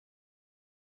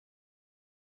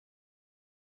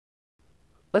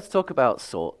let's talk about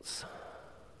sorts.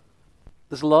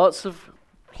 There's lots of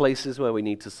places where we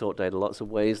need to sort data, lots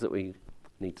of ways that we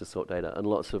need to sort data, and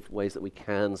lots of ways that we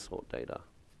can sort data.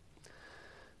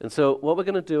 And so what we're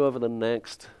going to do over the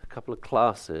next couple of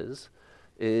classes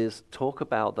is talk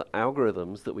about the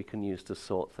algorithms that we can use to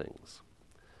sort things.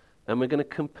 And we're going to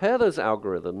compare those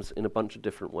algorithms in a bunch of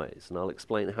different ways, and I'll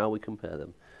explain how we compare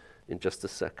them in just a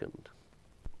second.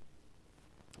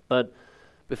 But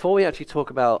before we actually talk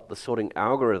about the sorting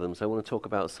algorithms, I want to talk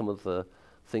about some of the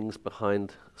things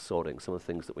behind sorting, some of the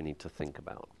things that we need to think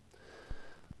about.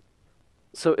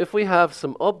 So if we have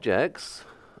some objects,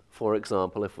 for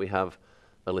example, if we have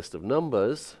a list of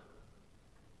numbers,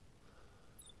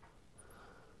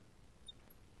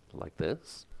 like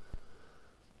this,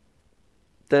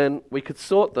 then we could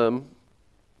sort them,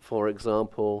 for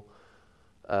example,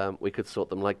 we could sort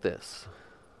them like this.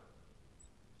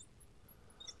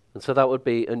 And so that would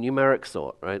be a numeric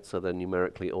sort, right? So they're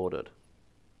numerically ordered.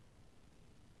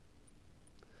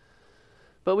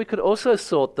 But we could also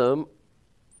sort them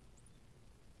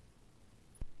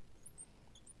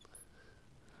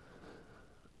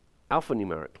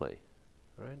alphanumerically,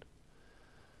 right?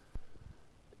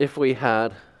 If we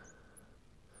had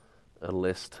a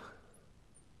list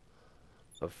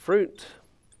of fruit,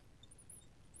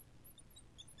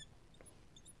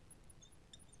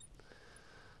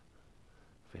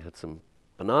 if we had some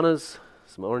bananas,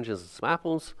 some oranges, and some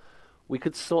apples, we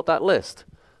could sort that list.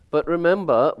 But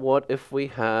remember, what if we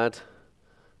had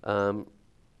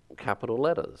capital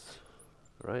letters,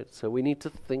 right? So we need to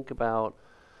think about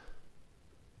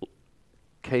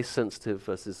case-sensitive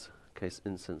versus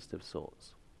case-insensitive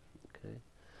sorts. Okay.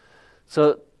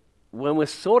 So when we're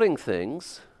sorting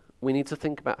things, we need to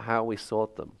think about how we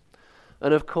sort them.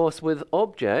 And of course, with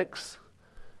objects,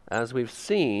 as we've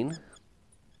seen,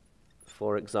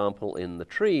 for example, in the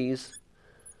trees,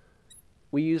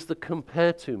 we use the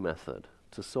compare to method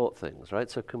to sort things, right?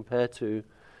 So compare to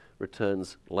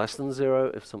returns less than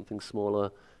 0 if something's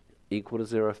smaller, equal to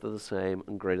 0 if they're the same,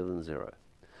 and greater than 0.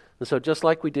 And so just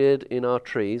like we did in our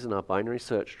trees, in our binary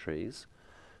search trees,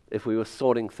 if we were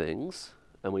sorting things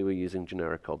and we were using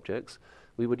generic objects,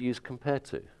 we would use compare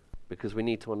to, because we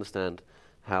need to understand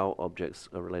how objects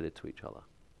are related to each other.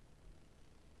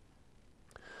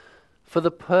 For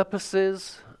the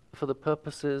purposes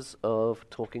of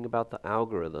talking about the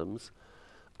algorithms,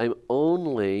 I'm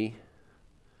only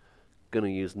going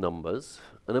to use numbers,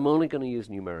 and I'm only going to use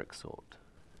numeric sort.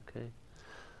 Okay.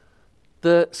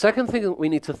 The second thing that we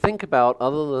need to think about,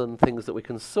 other than things that we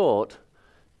can sort,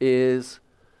 is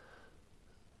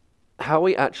how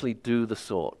we actually do the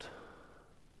sort.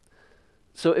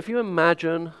 So if you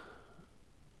imagine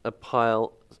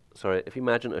if you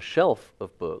imagine a shelf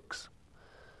of books,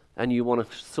 and you want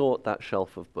to sort that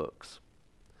shelf of books,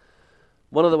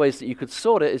 one of the ways that you could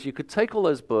sort it is you could take all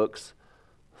those books,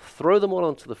 throw them all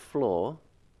onto the floor,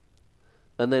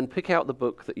 and then pick out the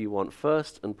book that you want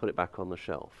first and put it back on the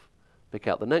shelf. Pick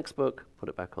out the next book, put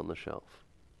it back on the shelf.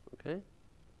 Okay?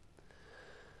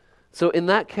 So in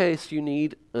that case, you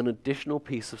need an additional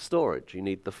piece of storage. You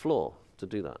need the floor to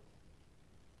do that.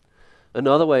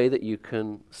 Another way that you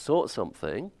can sort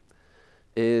something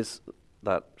is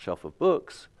that shelf of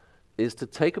books, is to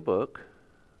take a book,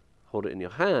 hold it in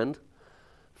your hand,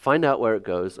 find out where it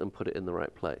goes, and put it in the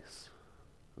right place.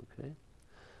 Okay?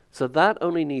 So that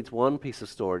only needs one piece of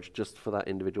storage just for that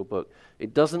individual book.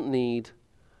 It doesn't need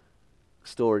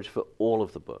storage for all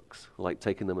of the books, like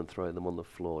taking them and throwing them on the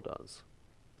floor does.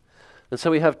 And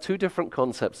so we have two different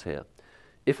concepts here.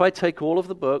 If I take all of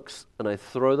the books and I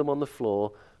throw them on the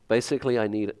floor, basically I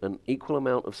need an equal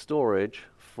amount of storage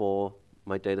for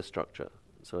my data structure.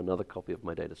 So another copy of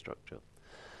my data structure.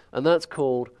 And that's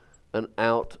called an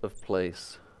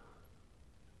out-of-place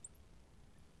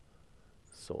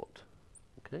sort.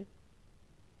 Okay?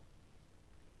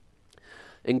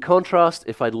 In contrast,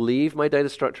 if I leave my data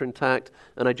structure intact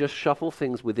and I just shuffle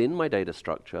things within my data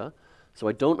structure, so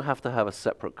I don't have to have a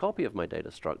separate copy of my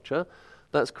data structure,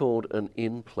 that's called an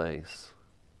in-place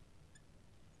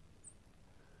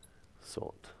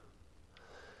sort.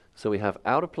 So we have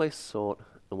out-of-place sort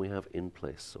and we have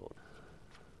in-place sort.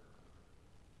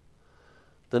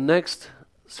 The next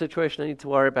situation I need to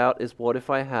worry about is, what if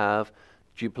I have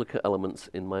duplicate elements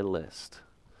in my list?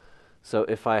 So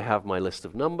if I have my list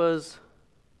of numbers,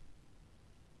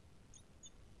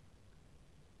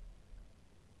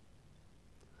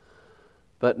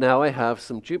 but now I have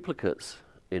some duplicates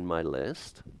in my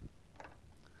list.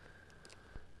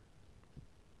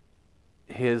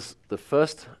 Here's the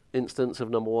first instance of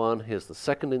number 1, here's the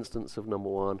second instance of number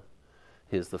 1,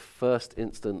 here's the first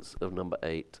instance of number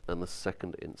 8, and the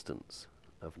second instance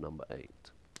of number 8.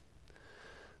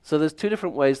 So there's two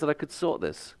different ways that I could sort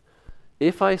this.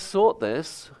 If I sort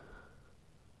this,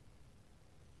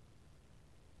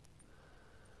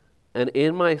 and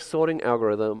in my sorting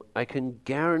algorithm, I can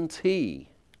guarantee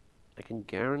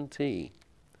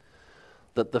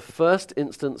that the first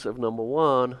instance of number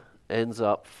 1 ends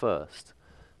up first,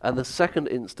 and the second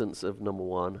instance of number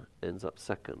 1 ends up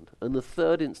second, and the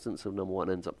third instance of number 1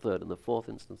 ends up third, and the fourth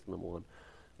instance of number 1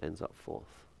 ends up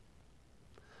fourth.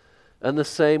 And the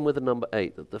same with the number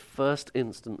 8, that the first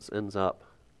instance ends up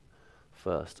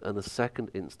first, and the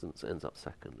second instance ends up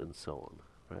second, and so on,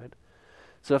 right?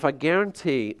 So if I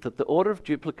guarantee that the order of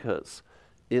duplicates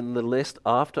in the list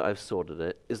after I've sorted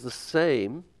it is the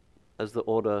same as the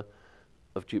order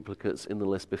of duplicates in the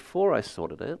list before I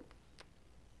sorted it,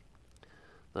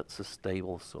 that's a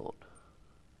stable sort.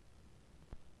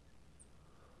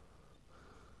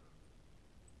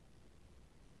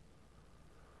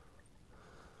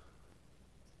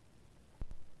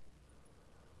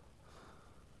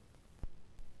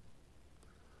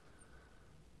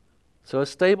 So a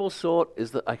stable sort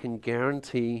is that I can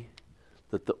guarantee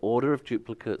that the order of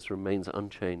duplicates remains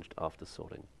unchanged after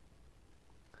sorting.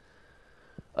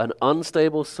 An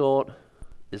unstable sort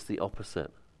is the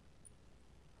opposite.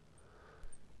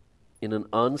 In an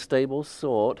unstable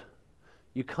sort,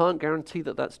 you can't guarantee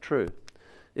that that's true.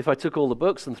 If I took all the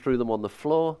books and threw them on the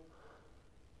floor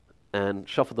and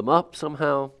shuffled them up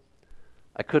somehow,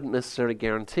 I couldn't necessarily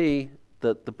guarantee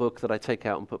that the book that I take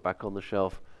out and put back on the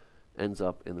shelf ends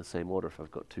up in the same order if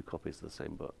I've got two copies of the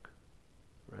same book,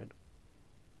 right?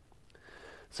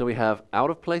 So we have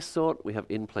out-of-place sort, we have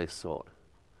in-place sort.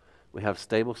 We have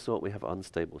stable sort, we have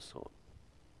unstable sort.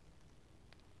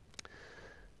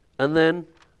 And then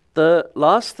the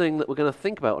last thing that we're going to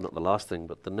think about, or not the last thing,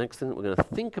 but the next thing that we're going to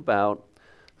think about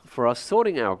for our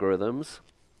sorting algorithms,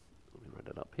 let me write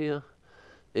it up here,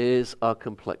 is our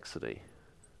complexity.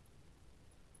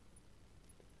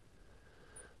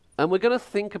 And we're going to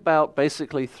think about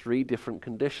basically three different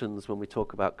conditions when we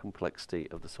talk about complexity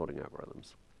of the sorting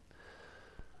algorithms.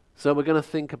 So we're going to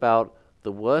think about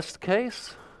the worst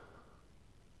case,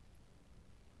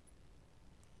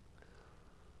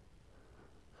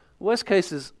 worst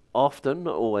case is often,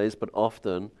 not always, but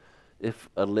often, if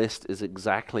a list is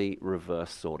exactly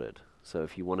reverse sorted. So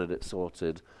if you wanted it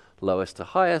sorted lowest to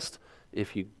highest,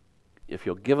 if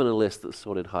you're given a list that's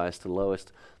sorted highest to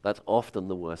lowest, that's often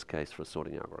the worst case for a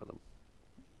sorting algorithm.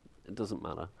 It doesn't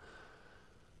matter.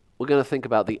 We're going to think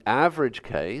about the average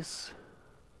case,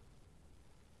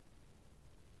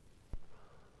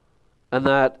 and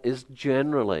that is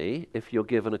generally if you're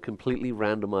given a completely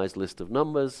randomized list of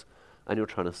numbers and you're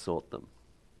trying to sort them.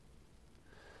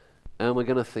 And we're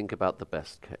going to think about the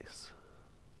best case.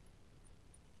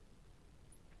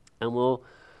 And we'll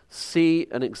see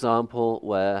an example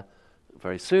where,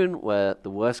 very soon, where the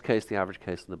worst case, the average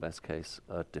case, and the best case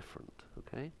are different,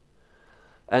 okay?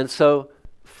 And so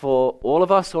for all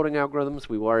of our sorting algorithms,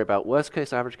 we worry about worst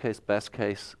case, average case, best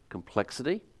case,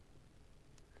 complexity.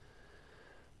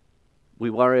 We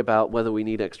worry about whether we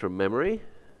need extra memory,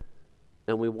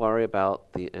 and we worry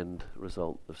about the end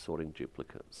result of sorting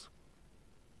duplicates.